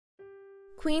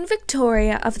Queen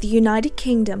Victoria of the United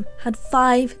Kingdom had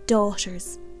 5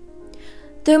 daughters.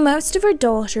 Though most of her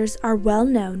daughters are well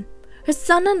known, her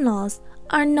son-in-laws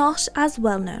are not as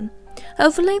well known.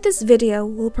 Hopefully this video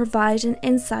will provide an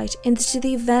insight into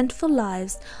the eventful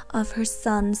lives of her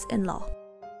sons-in-law.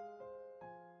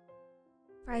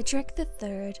 Frederick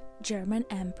III, German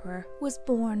Emperor, was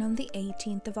born on the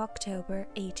 18th of October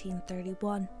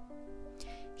 1831.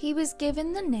 He was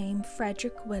given the name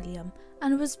Frederick William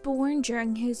and was born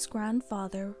during his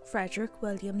grandfather Frederick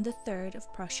William III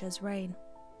of Prussia's reign.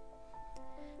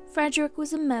 Frederick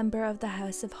was a member of the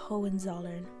House of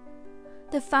Hohenzollern,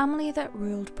 the family that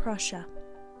ruled Prussia.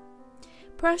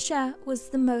 Prussia was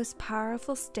the most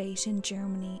powerful state in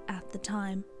Germany at the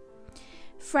time.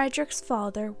 Frederick's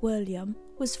father, William,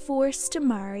 was forced to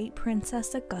marry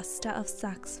Princess Augusta of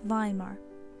Saxe-Weimar.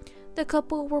 The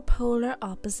couple were polar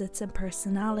opposites in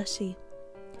personality.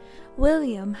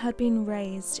 William had been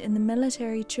raised in the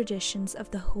military traditions of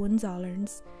the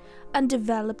Hohenzollerns and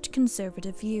developed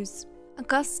conservative views.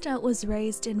 Augusta was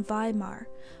raised in Weimar,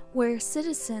 where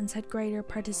citizens had greater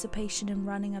participation in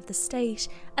running of the state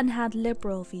and had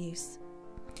liberal views.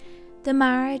 The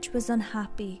marriage was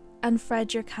unhappy, and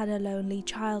Frederick had a lonely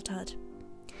childhood.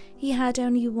 He had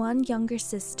only one younger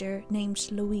sister named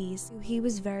Louise, who he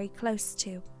was very close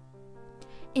to.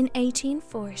 In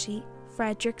 1840,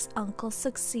 Frederick's uncle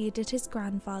succeeded his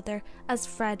grandfather as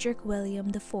Frederick William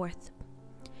IV.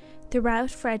 Throughout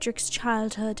Frederick's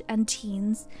childhood and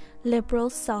teens,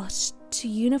 liberals sought to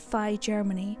unify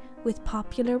Germany with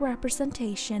popular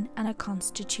representation and a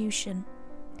constitution.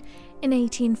 In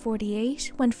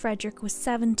 1848, when Frederick was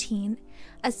 17,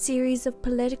 a series of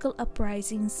political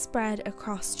uprisings spread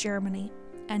across Germany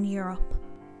and Europe.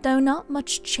 Though not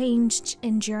much changed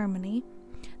in Germany,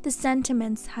 the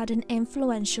sentiments had an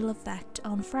influential effect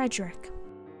on Frederick.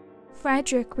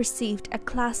 Frederick received a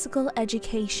classical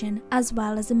education as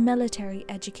well as a military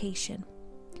education.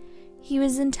 He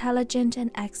was intelligent and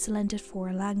excellent at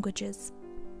 4 languages.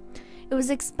 It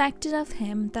was expected of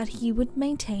him that he would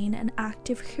maintain an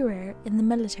active career in the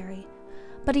military,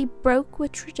 but he broke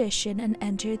with tradition and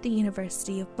entered the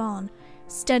University of Bonn,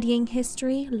 studying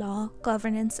history, law,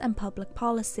 governance, and public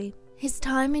policy. His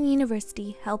time in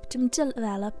university helped him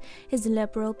develop his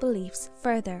liberal beliefs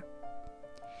further.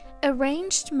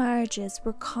 Arranged marriages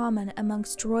were common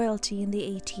amongst royalty in the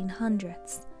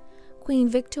 1800s. Queen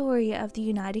Victoria of the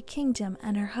United Kingdom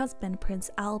and her husband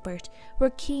Prince Albert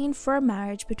were keen for a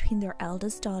marriage between their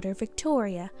eldest daughter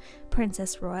Victoria,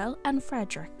 Princess Royal, and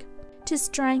Frederick, to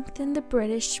strengthen the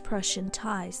British-Prussian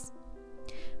ties.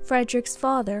 Frederick's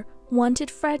father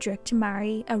wanted Frederick to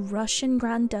marry a Russian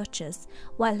Grand Duchess,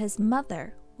 while his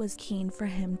mother was keen for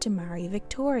him to marry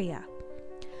Victoria.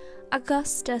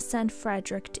 Augusta sent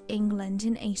Frederick to England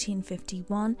in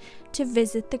 1851 to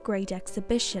visit the Great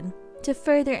Exhibition, to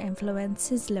further influence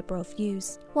his liberal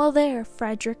views. While there,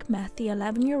 Frederick met the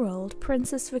 11-year-old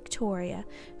Princess Victoria,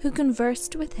 who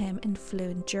conversed with him in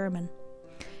fluent German.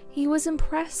 He was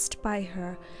impressed by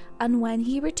her, and when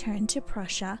he returned to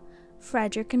Prussia,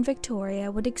 Frederick and Victoria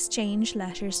would exchange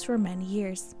letters for many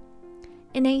years.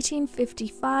 In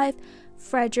 1855,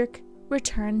 Frederick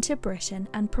returned to Britain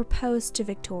and proposed to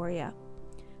Victoria.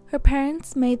 Her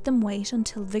parents made them wait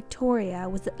until Victoria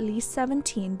was at least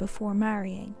 17 before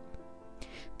marrying.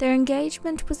 Their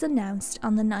engagement was announced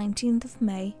on the 19th of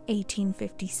May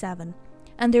 1857,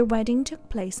 and their wedding took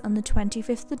place on the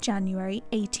 25th of January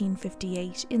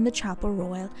 1858 in the Chapel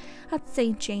Royal at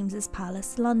St. James's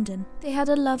Palace, London. They had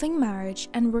a loving marriage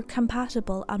and were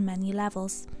compatible on many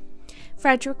levels.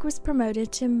 Frederick was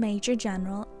promoted to Major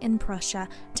General in Prussia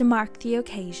to mark the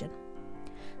occasion.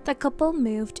 The couple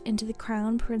moved into the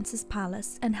Crown Prince's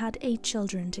Palace and had 8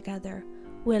 children together: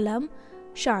 William,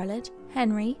 Charlotte,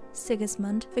 Henry,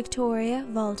 Sigismund, Victoria,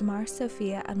 Waldemar,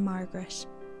 Sophia, and Margaret.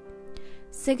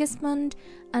 Sigismund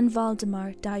and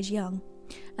Waldemar died young,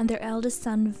 and their eldest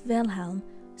son Wilhelm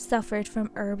suffered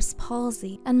from Erb's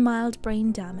palsy and mild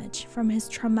brain damage from his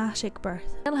traumatic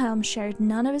birth. Wilhelm shared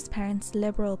none of his parents'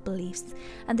 liberal beliefs,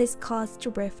 and this caused a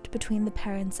rift between the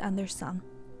parents and their son.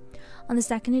 On the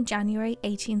 2nd of January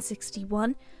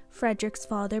 1861, Frederick's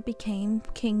father became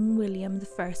King William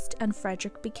I, and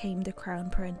Frederick became the Crown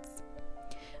Prince.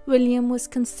 William was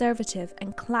conservative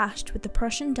and clashed with the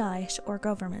Prussian Diet or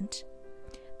government.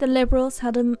 The Liberals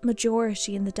had a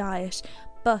majority in the Diet,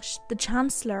 but the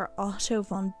Chancellor Otto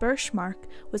von Bismarck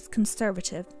was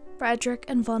conservative. Frederick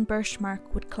and von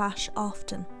Bismarck would clash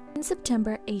often. In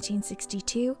September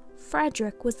 1862,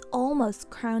 Frederick was almost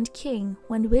crowned king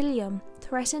when William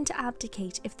threatened to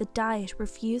abdicate if the Diet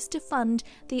refused to fund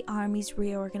the army's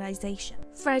reorganisation.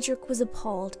 Frederick was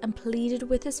appalled and pleaded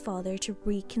with his father to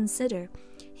reconsider.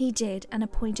 He did, and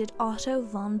appointed Otto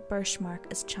von Bismarck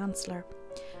as Chancellor.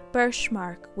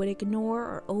 Bismarck would ignore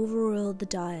or overrule the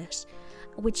Diet,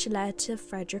 which led to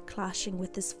Frederick clashing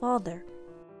with his father.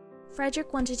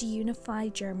 Frederick wanted to unify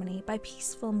Germany by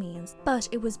peaceful means, but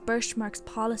it was Bismarck's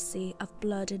policy of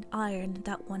blood and iron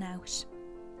that won out.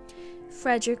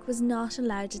 Frederick was not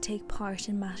allowed to take part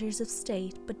in matters of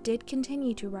state, but did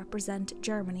continue to represent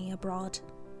Germany abroad.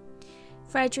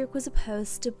 Frederick was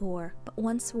opposed to war, but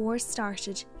once war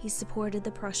started, he supported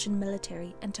the Prussian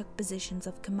military and took positions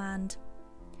of command.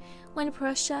 When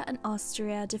Prussia and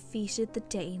Austria defeated the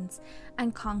Danes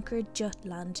and conquered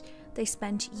Jutland, they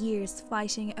spent years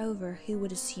fighting over who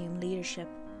would assume leadership,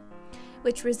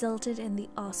 which resulted in the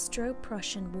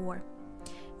Austro-Prussian War.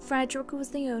 Frederick was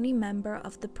the only member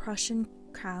of the Prussian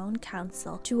Crown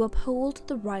Council to uphold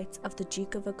the rights of the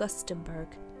Duke of Augustenburg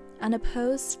and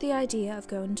opposed the idea of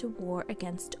going to war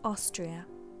against Austria.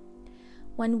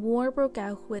 When war broke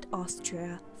out with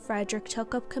Austria, Frederick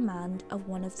took up command of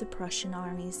one of the Prussian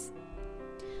armies.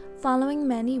 Following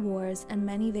many wars and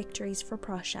many victories for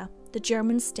Prussia, the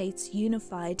German states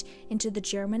unified into the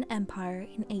German Empire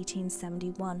in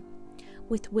 1871,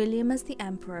 with William as the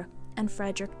Emperor and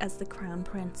Frederick as the Crown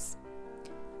Prince.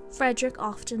 Frederick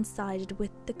often sided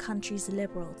with the country's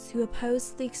liberals who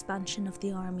opposed the expansion of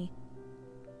the army.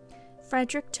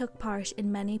 Frederick took part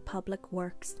in many public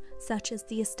works, such as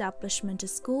the establishment of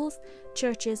schools,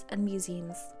 churches and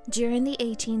museums. During the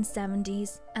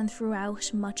 1870s and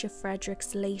throughout much of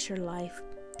Frederick's later life,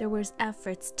 there were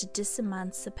efforts to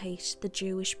disemancipate the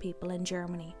Jewish people in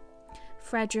Germany.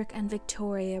 Frederick and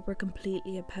Victoria were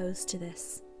completely opposed to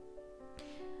this.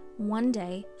 One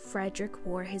day, Frederick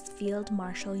wore his field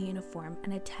marshal uniform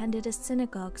and attended a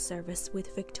synagogue service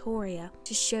with Victoria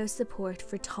to show support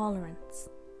for tolerance.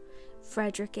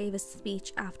 Frederick gave a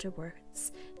speech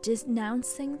afterwards,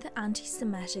 denouncing the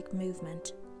anti-Semitic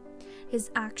movement.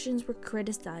 His actions were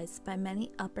criticized by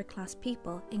many upper-class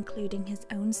people, including his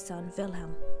own son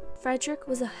Wilhelm. Frederick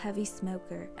was a heavy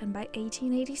smoker, and by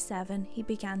 1887 he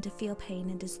began to feel pain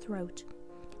in his throat,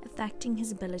 affecting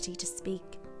his ability to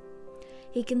speak.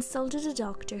 He consulted a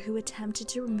doctor who attempted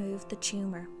to remove the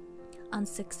tumour,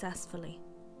 unsuccessfully.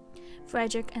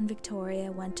 Frederick and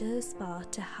Victoria went to a spa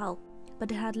to help,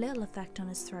 but it had little effect on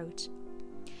his throat.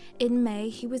 In May,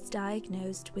 he was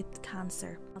diagnosed with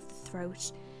cancer of the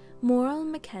throat. Morrell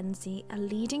Mackenzie, a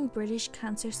leading British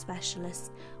cancer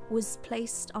specialist, was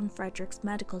placed on Frederick's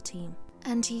medical team,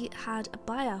 and he had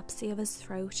a biopsy of his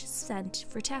throat sent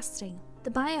for testing.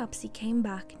 The biopsy came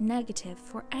back negative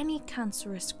for any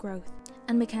cancerous growth,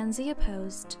 and Mackenzie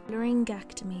opposed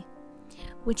laryngectomy,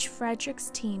 which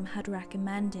Frederick's team had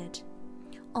recommended.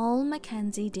 All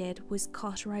Mackenzie did was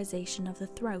cauterization of the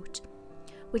throat,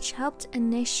 which helped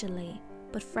initially,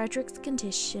 but Frederick's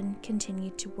condition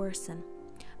continued to worsen.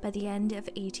 By the end of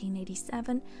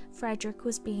 1887, Frederick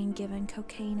was being given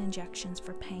cocaine injections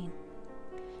for pain.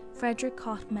 Frederick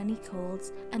caught many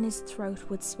colds and his throat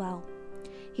would swell.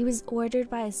 He was ordered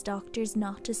by his doctors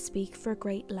not to speak for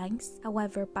great lengths.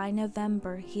 However, by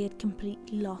November he had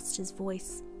completely lost his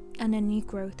voice, and a new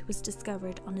growth was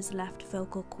discovered on his left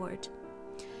vocal cord.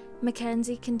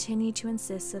 Mackenzie continued to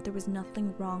insist that there was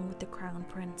nothing wrong with the Crown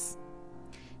Prince.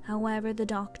 However, the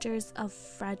doctors of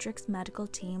Frederick's medical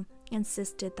team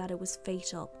insisted that it was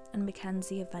fatal, and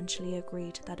Mackenzie eventually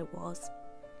agreed that it was.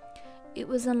 It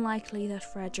was unlikely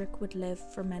that Frederick would live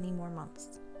for many more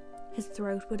months. His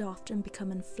throat would often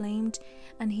become inflamed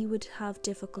and he would have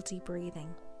difficulty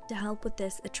breathing. To help with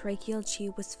this, a tracheal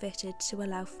tube was fitted to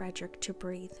allow Frederick to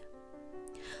breathe.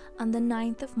 On the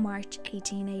 9th of March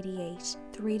 1888,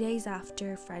 3 days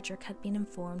after Frederick had been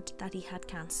informed that he had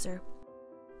cancer,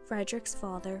 Frederick's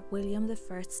father, William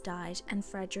I, died, and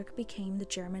Frederick became the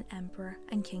German Emperor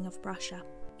and King of Prussia.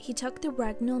 He took the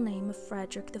regnal name of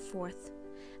Frederick IV.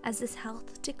 As his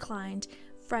health declined,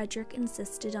 Frederick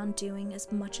insisted on doing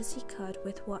as much as he could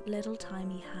with what little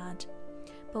time he had,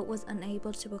 but was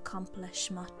unable to accomplish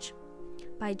much.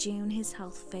 By June, his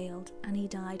health failed, and he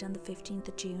died on the 15th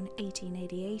of June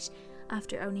 1888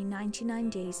 after only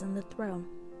 99 days on the throne.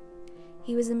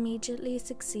 He was immediately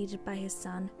succeeded by his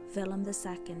son, Wilhelm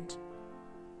II.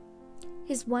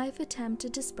 His wife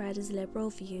attempted to spread his liberal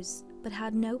views, but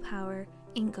had no power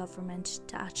in government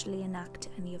to actually enact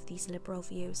any of these liberal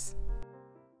views.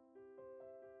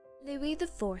 Louis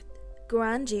IV,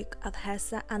 Grand Duke of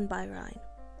Hesse and by Rhine.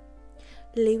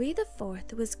 Louis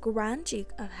IV was Grand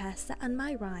Duke of Hesse and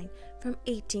by Rhine from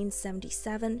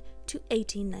 1877 to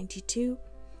 1892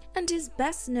 and is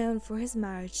best known for his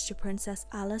marriage to Princess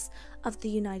Alice of the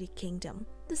United Kingdom,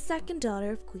 the second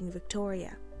daughter of Queen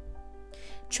Victoria.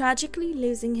 Tragically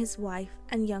losing his wife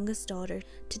and youngest daughter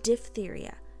to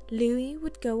diphtheria, Louis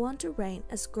would go on to reign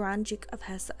as Grand Duke of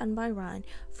Hesse and by Rhine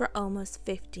for almost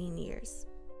 15 years.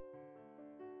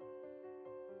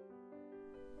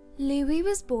 Louis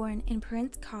was born in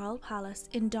Prince Karl Palace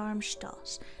in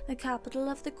Darmstadt, the capital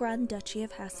of the Grand Duchy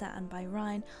of Hesse and by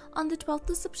Rhine, on the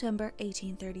 12th of September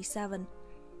 1837.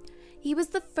 He was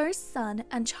the first son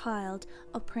and child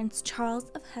of Prince Charles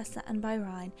of Hesse and by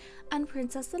Rhine and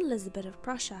Princess Elizabeth of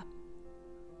Prussia.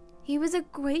 He was a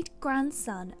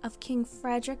great-grandson of King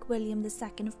Frederick William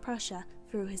II of Prussia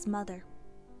through his mother.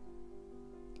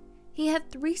 He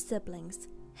had 3 siblings,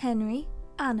 Henry,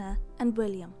 Anna, and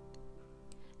William.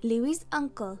 Louis's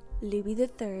uncle, Louis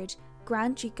III,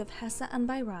 Grand Duke of Hesse and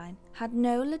by Rhine, had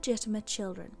no legitimate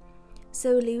children,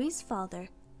 so Louis's father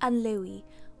and Louis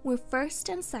were first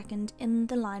and second in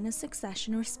the line of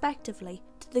succession respectively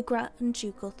to the Grand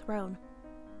Ducal throne.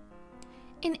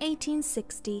 In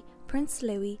 1860, Prince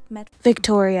Louis met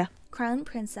Victoria, Crown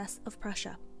Princess of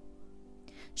Prussia.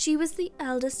 She was the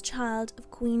eldest child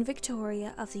of Queen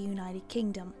Victoria of the United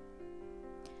Kingdom.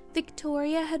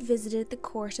 Victoria had visited the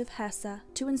court of Hesse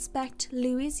to inspect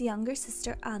Louis's younger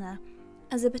sister Anna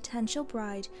as a potential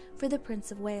bride for the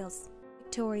Prince of Wales,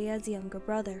 Victoria's younger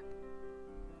brother.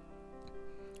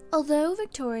 Although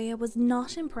Victoria was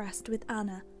not impressed with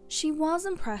Anna, she was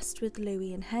impressed with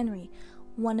Louis and Henry,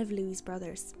 one of Louis's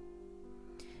brothers.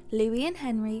 Louis and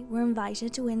Henry were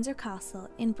invited to Windsor Castle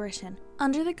in Britain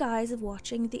under the guise of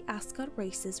watching the Ascot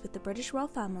races with the British royal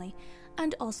family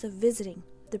and also visiting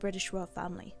the British royal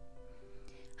family.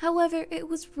 However, it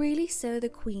was really so the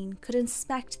Queen could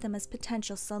inspect them as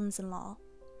potential sons-in-law.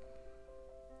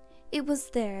 It was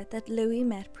there that Louis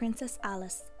met Princess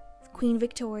Alice, Queen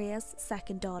Victoria's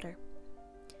second daughter.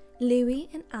 Louis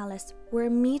and Alice were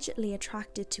immediately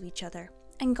attracted to each other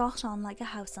and got on like a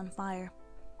house on fire.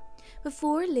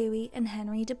 Before Louis and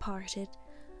Henry departed,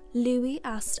 Louis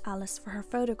asked Alice for her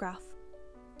photograph.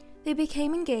 They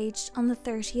became engaged on the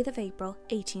 30th of April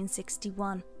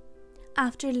 1861,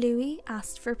 after Louis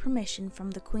asked for permission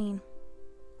from the Queen.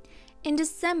 In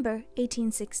December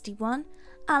 1861,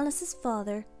 Alice's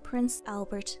father, Prince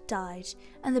Albert, died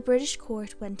and the British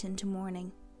court went into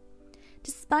mourning.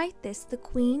 Despite this, the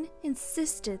Queen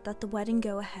insisted that the wedding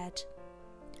go ahead.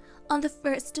 On the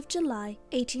 1st of July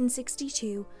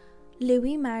 1862,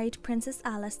 Louis married Princess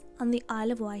Alice on the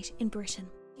Isle of Wight in Britain.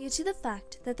 Due to the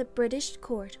fact that the British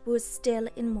court was still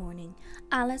in mourning,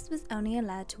 Alice was only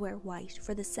allowed to wear white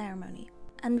for the ceremony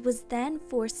and was then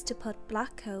forced to put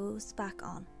black clothes back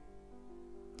on.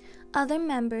 Other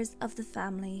members of the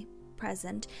family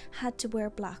present had to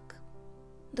wear black.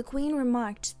 The Queen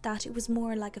remarked that it was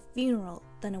more like a funeral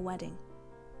than a wedding.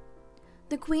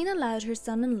 The Queen allowed her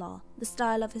son-in-law the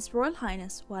style of His Royal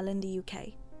Highness while in the UK.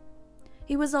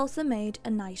 He was also made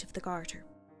a Knight of the Garter.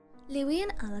 Louis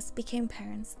and Alice became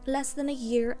parents less than a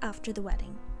year after the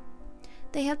wedding.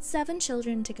 They had 7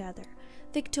 children together: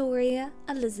 Victoria,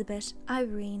 Elizabeth,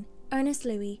 Irene, Ernest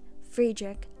Louis,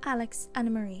 Friedrich, Alex,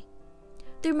 and Marie.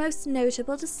 Their most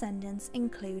notable descendants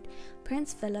include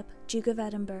Prince Philip, Duke of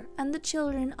Edinburgh, and the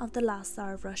children of the last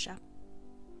Tsar of Russia.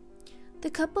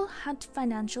 The couple had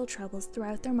financial troubles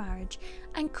throughout their marriage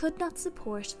and could not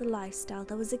support the lifestyle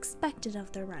that was expected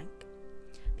of their rank.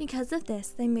 Because of this,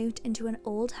 they moved into an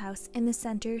old house in the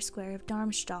centre square of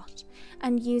Darmstadt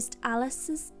and used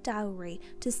Alice's dowry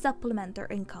to supplement their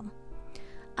income.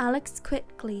 Alex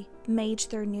quickly made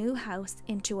their new house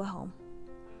into a home.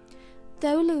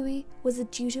 Though Louis was a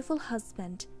dutiful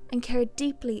husband and cared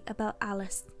deeply about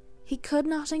Alice, he could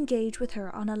not engage with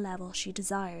her on a level she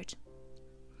desired.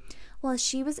 While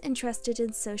she was interested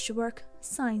in social work,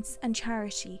 science, and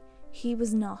charity, he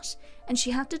was not, and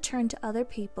she had to turn to other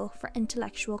people for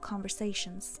intellectual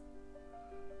conversations.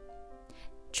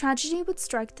 Tragedy would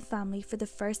strike the family for the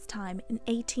first time in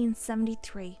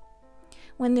 1873,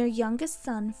 when their youngest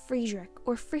son, Friedrich,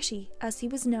 or Fritty as he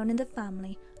was known in the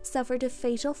family, suffered a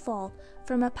fatal fall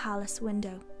from a palace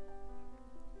window.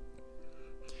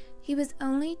 He was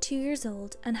only 2 years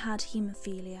old and had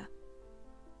haemophilia.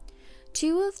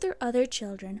 2 of their other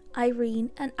children,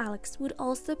 Irene and Alex, would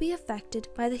also be affected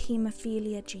by the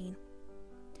haemophilia gene.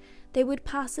 They would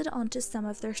pass it on to some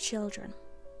of their children.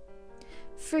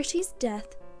 Fritty's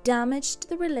death damaged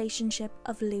the relationship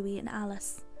of Louis and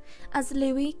Alice, as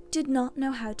Louis did not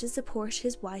know how to support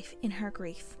his wife in her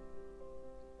grief.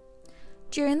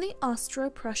 During the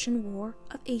Austro-Prussian War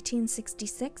of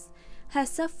 1866,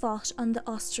 Hesse fought on the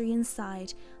Austrian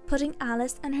side, putting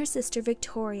Alice and her sister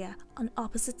Victoria on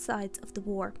opposite sides of the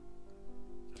war.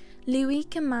 Louis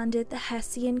commanded the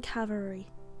Hessian cavalry.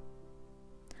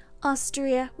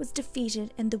 Austria was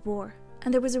defeated in the war,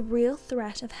 and there was a real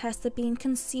threat of Hesse being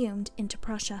consumed into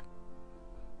Prussia.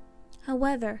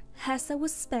 However, Hesse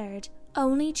was spared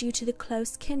only due to the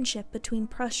close kinship between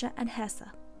Prussia and Hesse.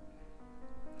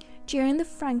 During the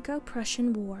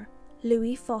Franco-Prussian War,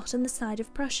 Louis fought on the side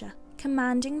of Prussia,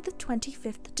 commanding the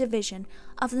 25th Division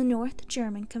of the North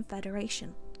German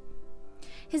Confederation.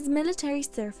 His military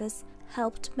service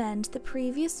helped mend the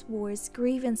previous war's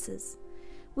grievances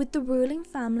with the ruling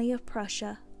family of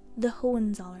Prussia, the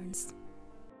Hohenzollerns.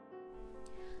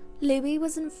 Louis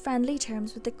was in friendly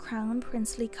terms with the crown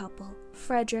princely couple,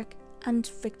 Frederick and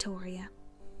Victoria.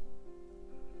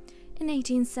 In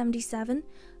 1877,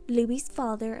 Louis's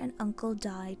father and uncle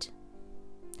died,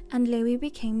 and Louis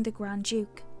became the Grand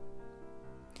Duke.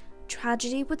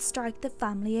 Tragedy would strike the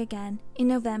family again in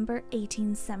November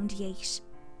 1878.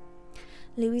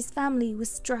 Louis's family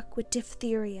was struck with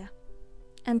diphtheria,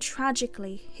 and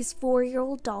tragically his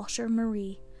 4-year-old daughter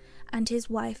Marie and his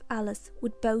wife Alice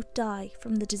would both die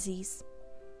from the disease.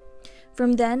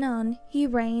 From then on, he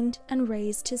reigned and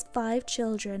raised his 5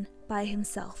 children by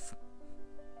himself.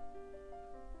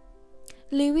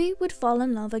 Louis would fall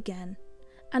in love again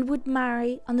and would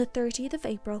marry on the 30th of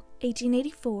April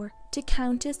 1884 to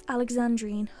Countess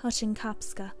Alexandrine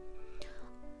Hutton-Kapska.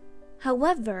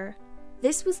 However,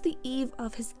 this was the eve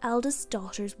of his eldest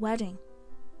daughter's wedding,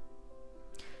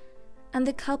 and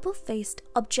the couple faced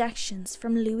objections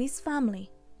from Louis's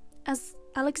family, as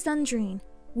Alexandrine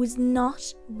was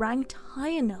not ranked high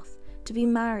enough to be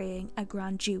marrying a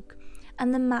Grand Duke,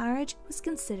 and the marriage was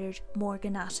considered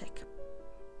morganatic.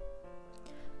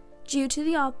 Due to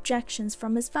the objections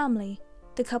from his family,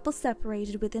 the couple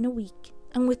separated within a week,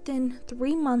 and within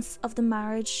 3 months of the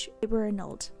marriage they were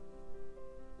annulled.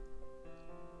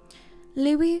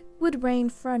 Louis would reign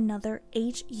for another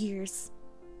 8 years,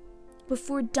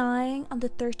 before dying on the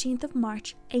 13th of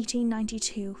March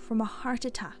 1892 from a heart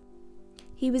attack.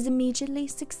 He was immediately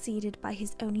succeeded by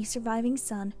his only surviving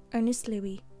son, Ernest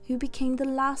Louis, who became the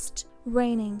last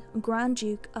reigning Grand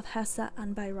Duke of Hesse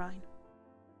and by Rhine.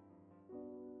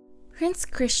 Prince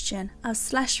Christian of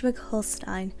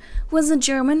Schleswig-Holstein was a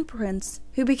German prince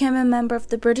who became a member of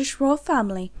the British royal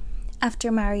family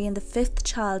after marrying the 5th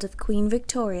child of Queen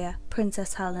Victoria,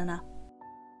 Princess Helena.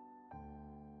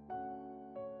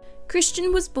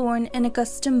 Christian was born in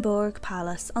Augustenburg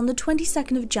Palace on the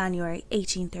 22nd of January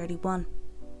 1831.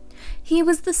 He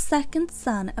was the second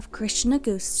son of Christian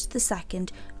August II,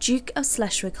 Duke of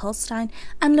Schleswig-Holstein,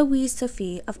 and Louise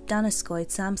Sophie of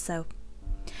Daniskoy-Samso.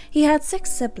 He had 6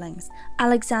 siblings: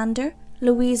 Alexander,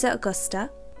 Louisa Augusta,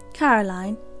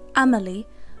 Caroline, Amalie,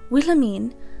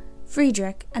 Wilhelmine,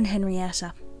 Friedrich, and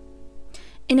Henrietta.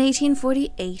 In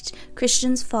 1848,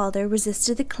 Christian's father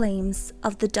resisted the claims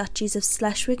of the duchies of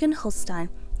Schleswig and Holstein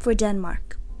for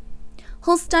Denmark.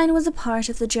 Holstein was a part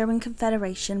of the German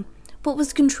Confederation, but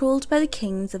was controlled by the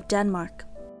kings of Denmark.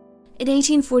 In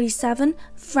 1847,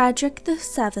 Frederick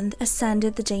VII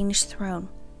ascended the Danish throne,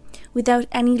 without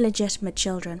any legitimate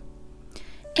children.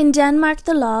 In Denmark,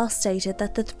 the law stated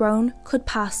that the throne could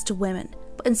pass to women,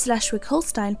 but in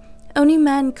Schleswig-Holstein, only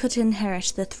men could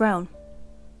inherit the throne.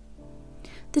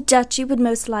 The duchy would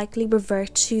most likely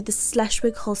revert to the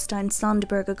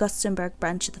Schleswig-Holstein-Sonderburg-Augustenburg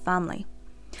branch of the family.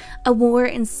 A war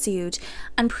ensued,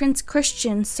 and Prince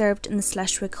Christian served in the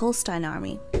Schleswig-Holstein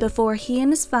army before he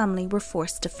and his family were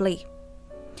forced to flee.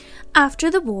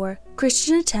 After the war,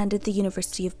 Christian attended the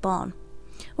University of Bonn,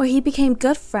 where he became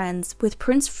good friends with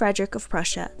Prince Frederick of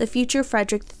Prussia, the future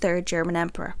Frederick III German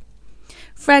Emperor.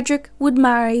 Frederick would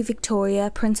marry Victoria,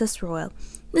 Princess Royal,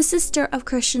 the sister of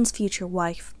Christian's future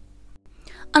wife.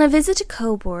 On a visit to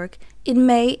Coburg in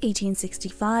May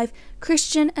 1865,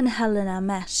 Christian and Helena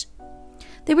met.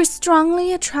 They were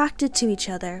strongly attracted to each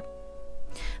other.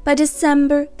 By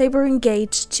December, they were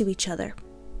engaged to each other.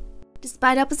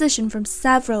 Despite opposition from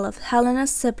several of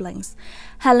Helena's siblings,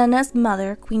 Helena's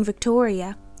mother, Queen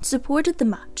Victoria, supported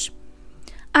the match,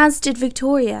 as did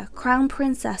Victoria, Crown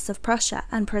Princess of Prussia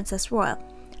and Princess Royal,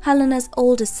 Helena's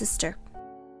oldest sister.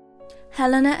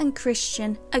 Helena and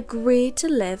Christian agreed to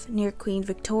live near Queen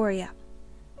Victoria.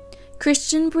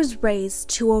 Christian was raised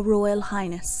to a royal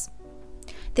highness.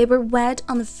 They were wed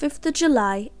on the 5th of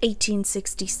July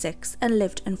 1866 and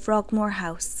lived in Frogmore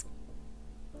House.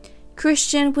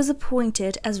 Christian was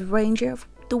appointed as Ranger of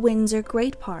the Windsor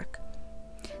Great Park.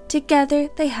 Together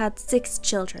they had 6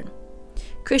 children: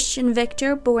 Christian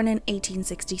Victor, born in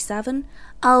 1867,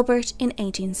 Albert in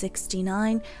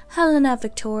 1869, Helena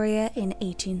Victoria in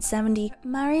 1870,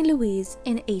 Marie Louise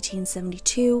in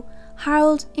 1872,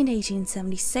 Harold in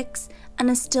 1876, and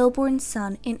a stillborn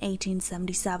son in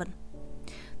 1877.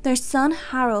 Their son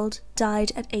Harold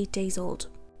died at 8 days old.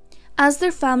 As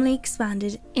their family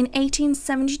expanded, in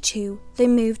 1872 they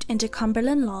moved into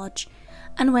Cumberland Lodge,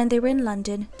 and when they were in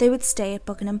London, they would stay at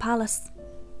Buckingham Palace.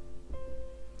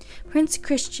 Prince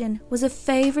Christian was a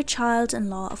favourite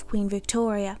child-in-law of Queen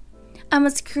Victoria and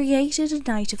was created a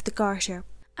Knight of the Garter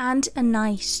and a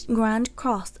Knight Grand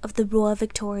Cross of the Royal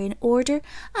Victorian Order,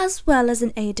 as well as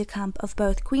an aide-de-camp of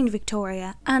both Queen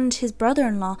Victoria and his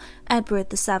brother-in-law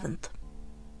Edward VII.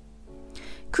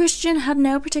 Christian had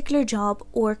no particular job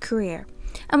or career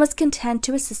and was content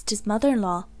to assist his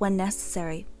mother-in-law when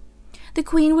necessary. The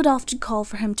Queen would often call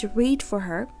for him to read for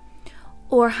her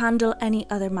or handle any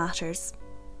other matters.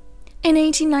 In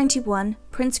 1891,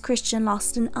 Prince Christian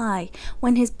lost an eye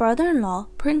when his brother-in-law,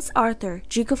 Prince Arthur,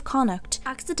 Duke of Connaught,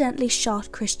 accidentally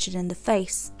shot Christian in the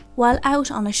face while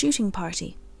out on a shooting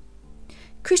party.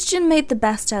 Christian made the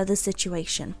best out of the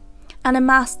situation and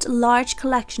amassed a large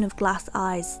collection of glass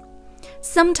eyes.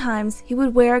 Sometimes he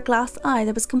would wear a glass eye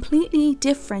that was completely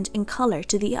different in colour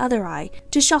to the other eye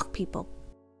to shock people.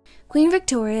 Queen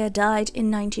Victoria died in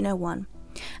 1901.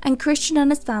 And Christian and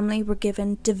his family were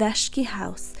given Deveshki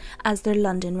House as their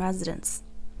London residence.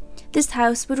 This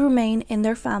house would remain in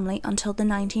their family until the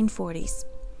 1940s.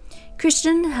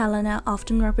 Christian and Helena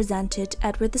often represented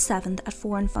Edward VII at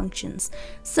foreign functions,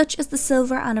 such as the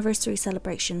silver anniversary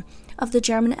celebration of the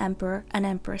German Emperor and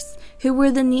Empress, who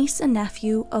were the niece and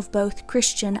nephew of both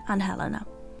Christian and Helena.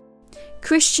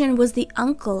 Christian was the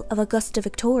uncle of Augusta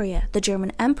Victoria, the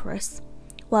German Empress,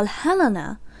 while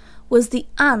Helena was the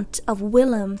aunt of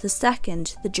William II,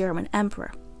 the German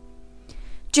Emperor.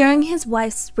 During his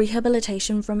wife's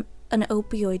rehabilitation from an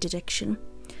opioid addiction,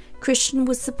 Christian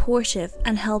was supportive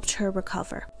and helped her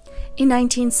recover. In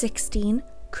 1916,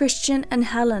 Christian and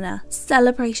Helena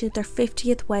celebrated their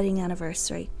 50th wedding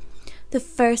anniversary, the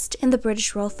first in the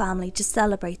British royal family to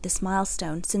celebrate this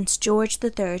milestone since George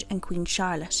III and Queen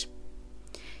Charlotte.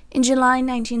 In July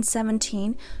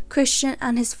 1917, Christian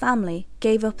and his family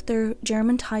gave up their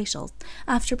German titles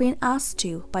after being asked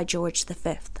to by George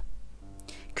V.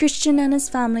 Christian and his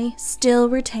family still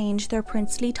retained their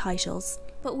princely titles,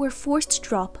 but were forced to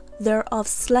drop their of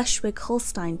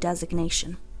Schleswig-Holstein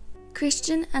designation.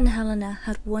 Christian and Helena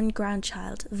had one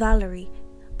grandchild, Valerie,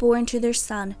 born to their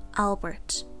son,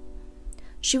 Albert.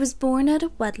 She was born out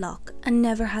of wedlock and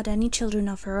never had any children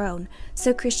of her own,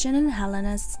 so Christian and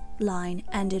Helena's line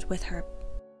ended with her.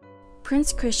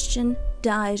 Prince Christian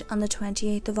died on the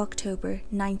 28th of October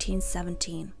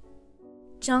 1917.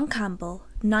 John Campbell,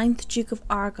 9th Duke of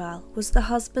Argyll, was the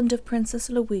husband of Princess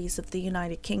Louise of the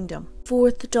United Kingdom,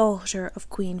 4th daughter of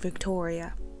Queen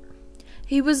Victoria.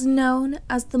 He was known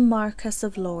as the Marquess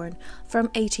of Lorne from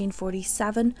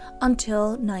 1847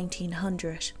 until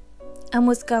 1900 and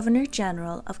was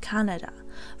Governor-General of Canada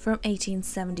from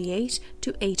 1878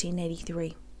 to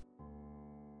 1883.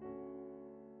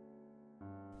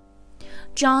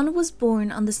 John was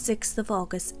born on the 6th of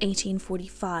August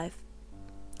 1845,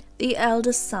 the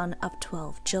eldest son of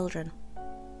 12 children.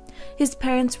 His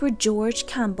parents were George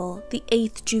Campbell, the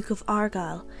 8th Duke of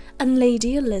Argyll, and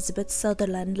Lady Elizabeth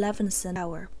Sutherland Leveson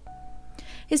Gower.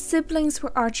 His siblings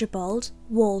were Archibald,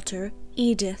 Walter,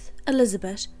 Edith,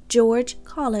 Elizabeth, George,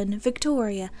 Colin,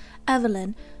 Victoria,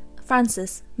 Evelyn,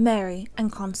 Frances, Mary,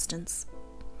 and Constance.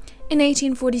 In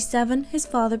 1847, his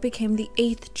father became the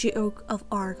 8th Duke of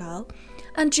Argyll,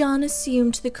 and John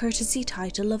assumed the courtesy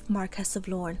title of Marquess of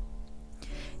Lorne.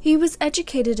 He was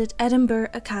educated at Edinburgh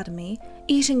Academy,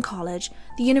 Eton College,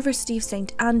 the University of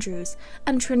St Andrews,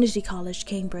 and Trinity College,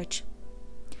 Cambridge.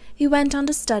 He went on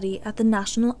to study at the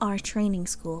National Art Training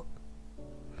School.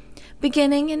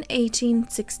 Beginning in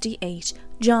 1868,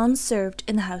 John served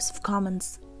in the House of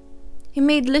Commons. He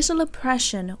made little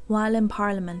impression while in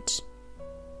Parliament.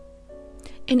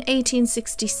 In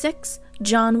 1866,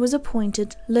 John was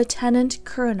appointed Lieutenant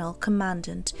Colonel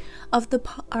Commandant of the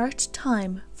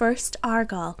part-time 1st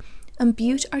Argyll and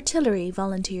Bute Artillery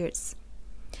Volunteers.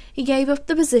 He gave up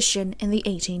the position in the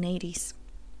 1880s.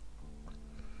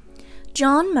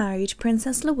 John married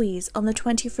Princess Louise on the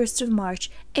 21st of March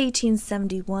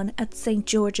 1871 at St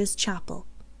George's Chapel.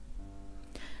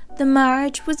 The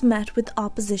marriage was met with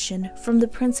opposition from the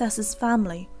princess's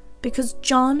family because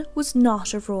John was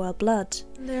not of royal blood.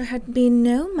 There had been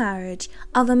no marriage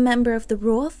of a member of the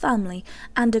royal family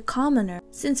and a commoner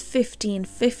since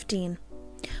 1515,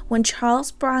 when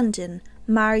Charles Brandon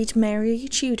married Mary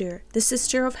Tudor, the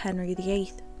sister of Henry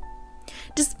VIII.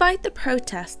 Despite the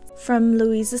protests from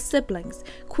Louise's siblings,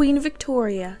 Queen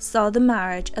Victoria saw the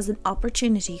marriage as an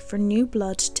opportunity for new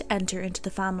blood to enter into the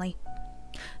family.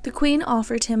 The Queen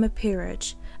offered him a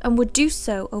peerage and would do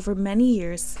so over many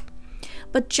years,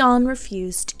 but John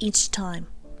refused each time.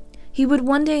 He would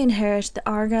one day inherit the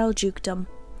Argyll dukedom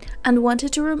and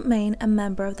wanted to remain a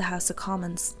member of the House of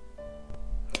Commons.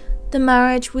 The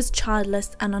marriage was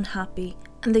childless and unhappy,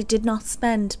 and they did not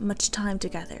spend much time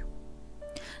together.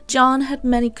 John had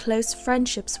many close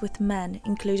friendships with men,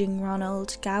 including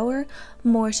Ronald Gower,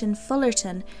 Morton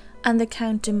Fullerton, and the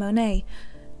Count de Monet,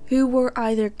 who were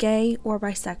either gay or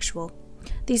bisexual.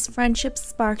 These friendships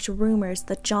sparked rumours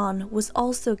that John was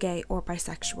also gay or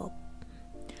bisexual.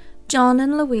 John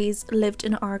and Louise lived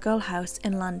in Argyll House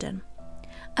in London,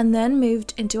 and then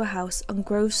moved into a house on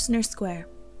Grosvenor Square.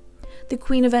 The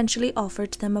Queen eventually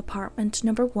offered them apartment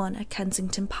number 1 at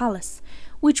Kensington Palace,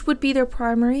 which would be their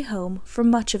primary home for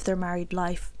much of their married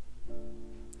life.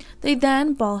 They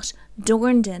then bought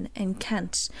Dorndon in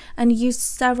Kent and used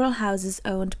several houses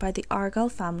owned by the Argyll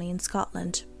family in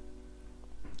Scotland.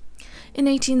 In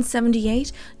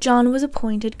 1878, John was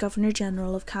appointed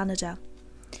Governor-General of Canada,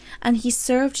 and he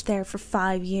served there for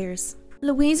 5 years.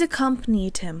 Louise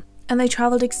accompanied him, and they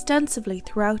travelled extensively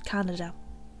throughout Canada.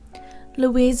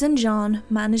 Louise and John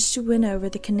managed to win over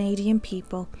the Canadian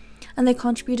people, and they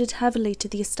contributed heavily to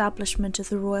the establishment of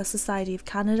the Royal Society of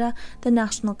Canada, the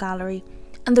National Gallery,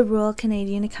 and the Royal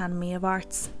Canadian Academy of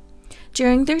Arts.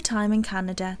 During their time in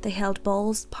Canada, they held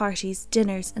balls, parties,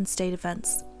 dinners, and state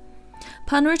events.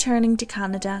 Upon returning to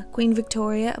Canada, Queen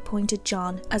Victoria appointed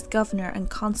John as Governor and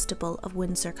Constable of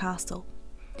Windsor Castle.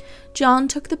 John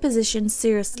took the position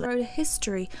seriously and wrote a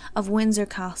history of Windsor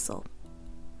Castle.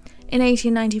 In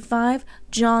 1895,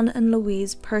 John and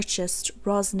Louise purchased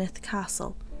Rosnith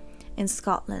Castle in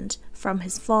Scotland from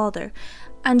his father,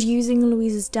 and using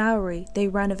Louise's dowry, they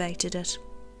renovated it.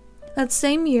 That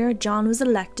same year, John was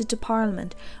elected to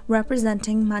Parliament,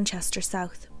 representing Manchester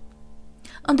South.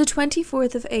 On the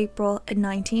 24th of April in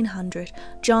 1900,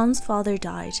 John's father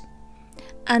died,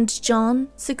 and John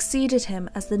succeeded him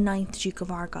as the 9th Duke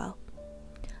of Argyll.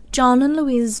 John and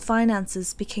Louise's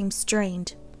finances became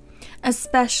strained,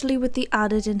 especially with the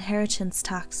added inheritance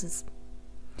taxes.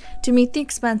 To meet the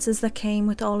expenses that came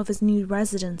with all of his new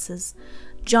residences,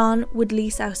 John would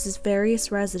lease out his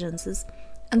various residences,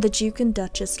 and the Duke and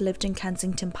Duchess lived in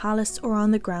Kensington Palace or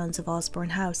on the grounds of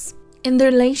Osborne House. In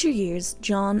their later years,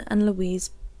 John and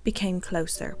Louise became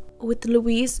closer, with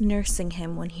Louise nursing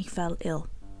him when he fell ill.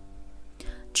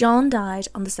 John died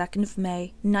on the 2nd of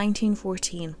May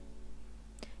 1914.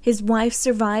 His wife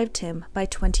survived him by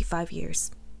 25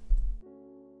 years.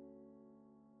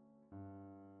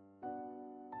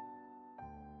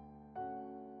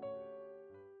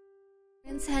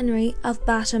 Prince Henry of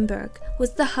Battenberg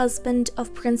was the husband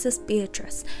of Princess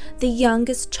Beatrice, the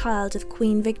youngest child of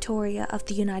Queen Victoria of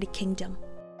the United Kingdom.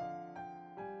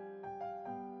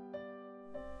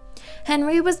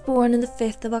 Henry was born on the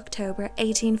 5th of October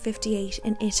 1858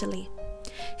 in Italy.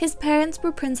 His parents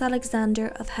were Prince Alexander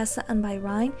of Hesse and by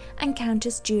Rhine and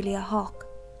Countess Julia Hawke.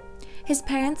 His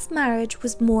parents' marriage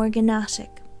was morganatic.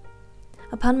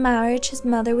 Upon marriage, his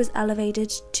mother was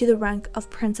elevated to the rank of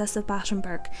Princess of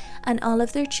Battenberg, and all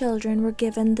of their children were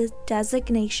given the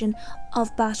designation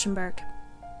of Battenberg.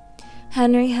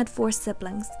 Henry had 4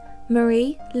 siblings: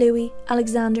 Marie, Louis,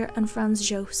 Alexander, and Franz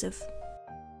Joseph.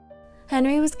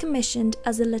 Henry was commissioned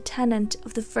as a lieutenant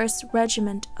of the 1st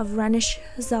Regiment of Rhenish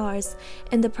Hussars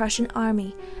in the Prussian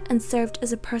army and served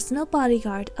as a personal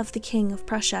bodyguard of the King of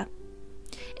Prussia.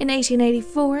 In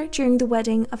 1884, during the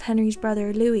wedding of Henry's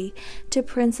brother Louis to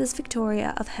Princess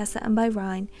Victoria of Hesse and by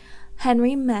Rhine,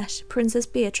 Henry met Princess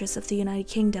Beatrice of the United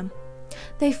Kingdom.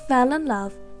 They fell in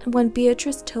love, and when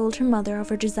Beatrice told her mother of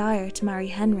her desire to marry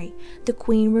Henry, the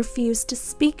Queen refused to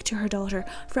speak to her daughter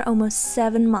for almost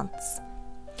 7 months.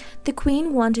 The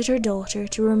Queen wanted her daughter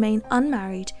to remain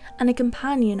unmarried and a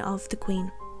companion of the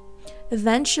Queen.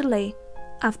 Eventually,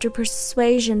 after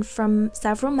persuasion from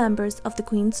several members of the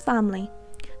Queen's family,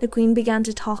 the Queen began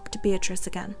to talk to Beatrice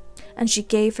again, and she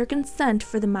gave her consent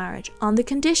for the marriage on the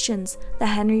conditions that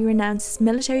Henry renounce his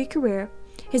military career,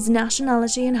 his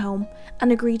nationality and home,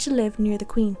 and agreed to live near the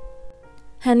Queen.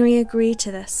 Henry agreed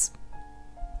to this.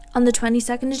 On the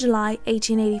 22nd of July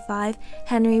 1885,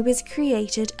 Henry was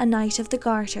created a Knight of the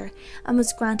Garter and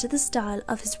was granted the style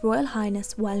of His Royal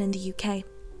Highness while in the UK.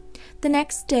 The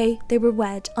next day they were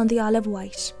wed on the Isle of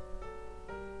Wight.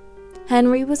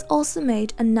 Henry was also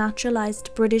made a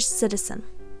naturalised British citizen.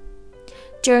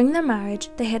 During their marriage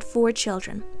they had 4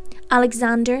 children: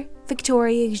 Alexander,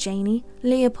 Victoria Eugenie,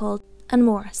 Leopold and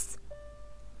Maurice.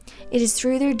 It is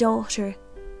through their daughter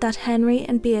that Henry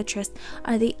and Beatrice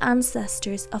are the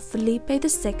ancestors of Felipe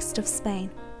VI of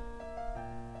Spain.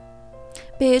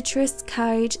 Beatrice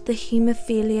carried the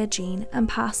haemophilia gene and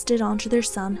passed it on to their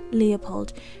son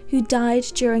Leopold, who died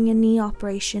during a knee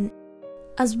operation.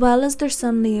 As well as their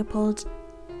son Leopold,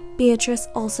 Beatrice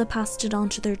also passed it on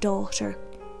to their daughter,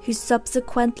 who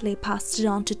subsequently passed it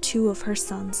on to 2 of her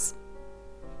sons.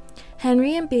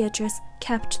 Henry and Beatrice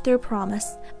kept their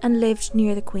promise and lived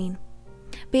near the Queen.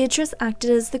 Beatrice acted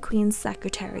as the Queen's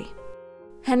secretary.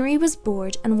 Henry was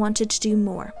bored and wanted to do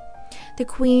more. The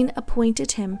Queen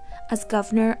appointed him as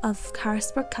Governor of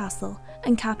Carisbrooke Castle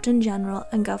and Captain General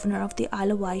and Governor of the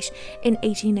Isle of Wight in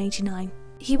 1889.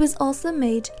 He was also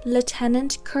made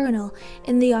Lieutenant Colonel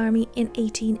in the army in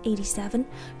 1887,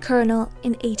 Colonel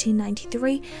in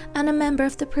 1893, and a member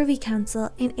of the Privy Council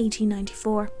in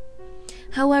 1894.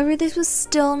 However, this was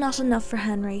still not enough for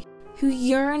Henry, who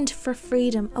yearned for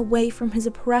freedom away from his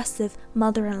oppressive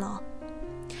mother-in-law.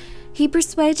 He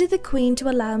persuaded the Queen to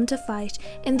allow him to fight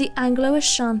in the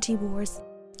Anglo-Ashanti Wars.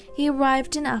 He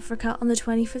arrived in Africa on the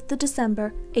 25th of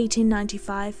December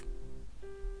 1895.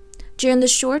 During the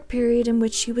short period in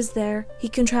which he was there, he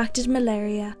contracted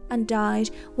malaria and died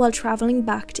while travelling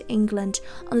back to England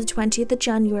on the 20th of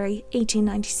January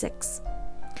 1896.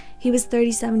 He was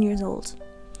 37 years old.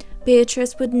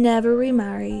 Beatrice would never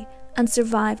remarry and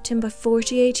survived him by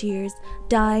 48 years,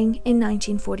 dying in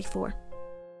 1944.